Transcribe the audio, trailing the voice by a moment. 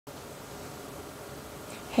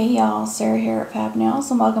Hey y'all, Sarah here at Fab Nails,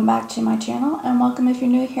 and welcome back to my channel, and welcome if you're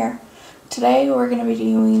new here. Today we're going to be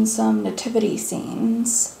doing some nativity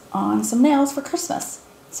scenes on some nails for Christmas.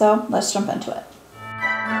 So let's jump into it.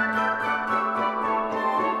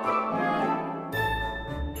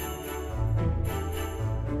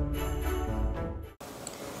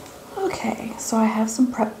 Okay, so I have some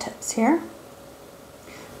prep tips here.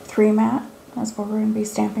 3 matte, that's what we're going to be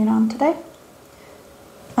stamping on today.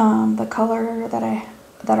 The color that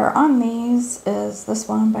are on these is this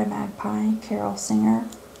one by Magpie, Carol Singer.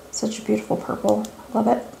 Such a beautiful purple, love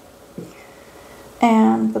it.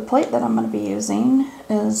 And the plate that I'm going to be using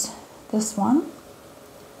is this one.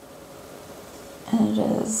 And it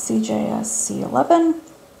is CJS C-11.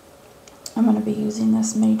 I'm going to be using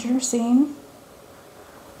this major scene,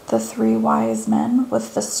 the 3 wise men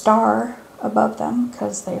with the star above them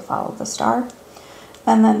because they follow the star,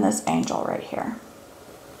 and then this angel right here.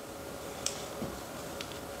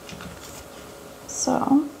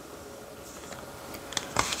 So,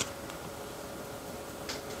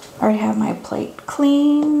 I already have my plate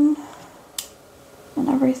clean and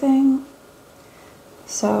everything.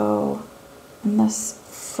 So, in this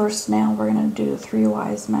first nail, we're going to do 3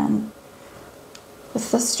 wise men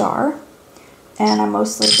with the star. And I'm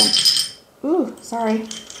mostly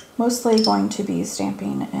going to be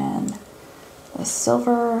stamping in the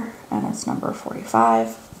silver, and it's number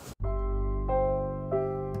 45.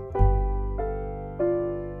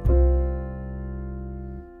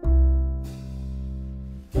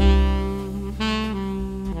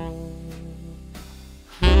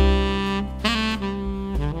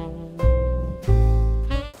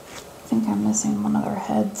 Missing one of their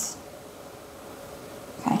heads.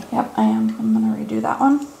 Okay, yep, I am. I'm going to redo that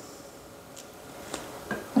one.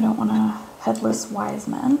 I don't want a headless wise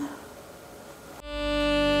men.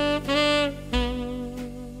 There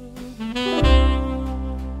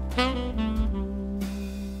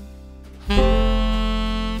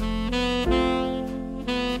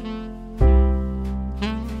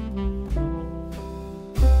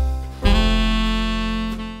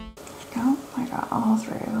we go. I got all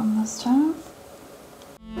 3 of them this time.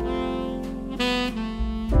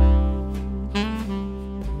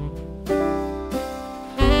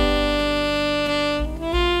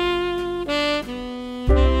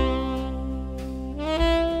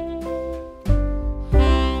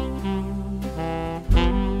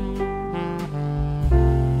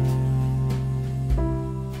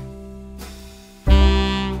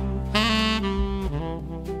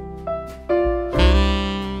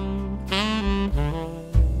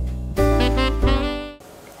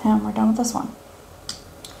 And we're done with this one.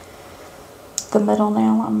 The middle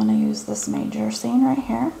nail, I'm going to use this major scene right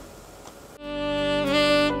here.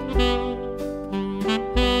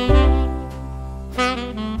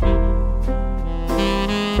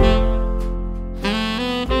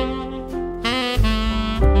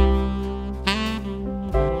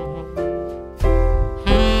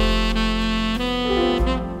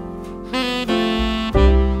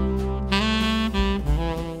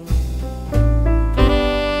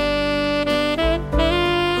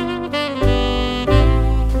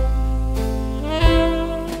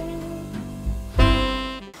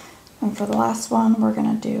 And for the last one, we're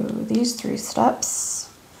going to do these 3 steps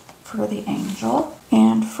for the angel.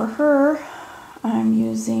 And for her, I'm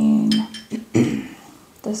using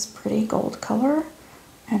this pretty gold color,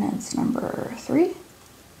 and it's number 3.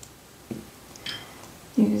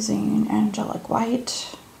 Using angelic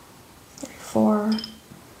white, 34,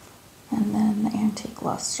 and then the antique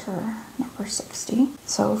luster, number 60.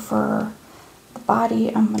 So for the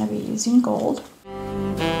body, I'm going to be using gold.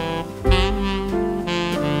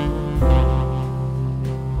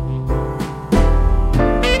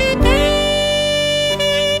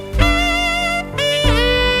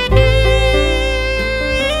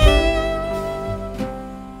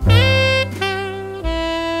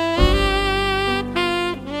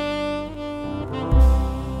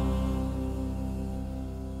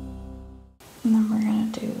 And then we're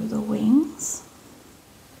going to do the wings,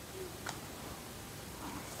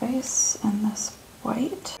 face, and this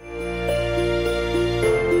white.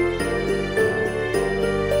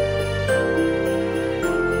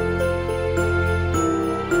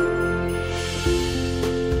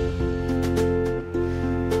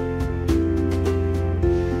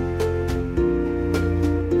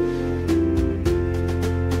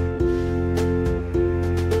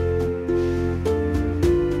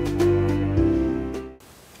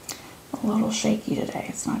 A little shaky today.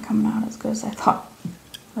 It's not coming out as good as I thought,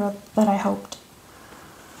 or that I hoped.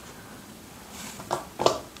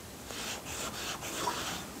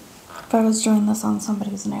 If I was doing this on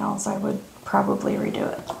somebody's nails, I would probably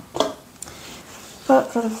redo it. But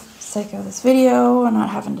for the sake of this video and not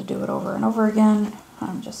having to do it over and over again,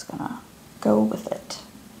 I'm just gonna go with it.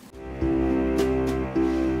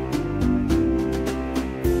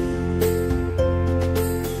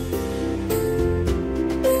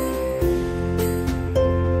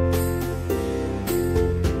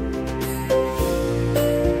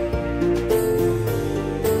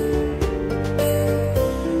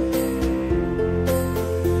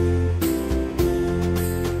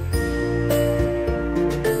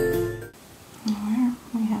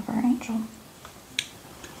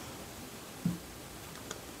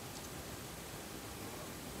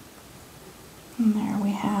 And there we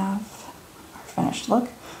have our finished look.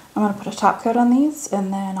 I'm going to put a top coat on these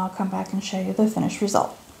and then I'll come back and show you the finished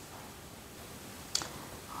result.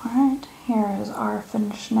 Alright, here is our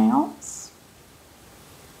finished nails.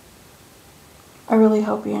 I really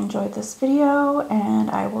hope you enjoyed this video and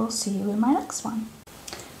I will see you in my next one.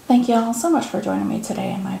 Thank you all so much for joining me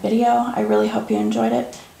today in my video. I really hope you enjoyed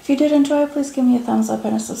it. If you did enjoy it, please give me a thumbs up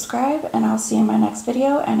and a subscribe, and I'll see you in my next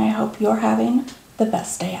video, and I hope you're having the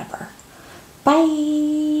best day ever.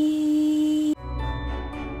 Bye!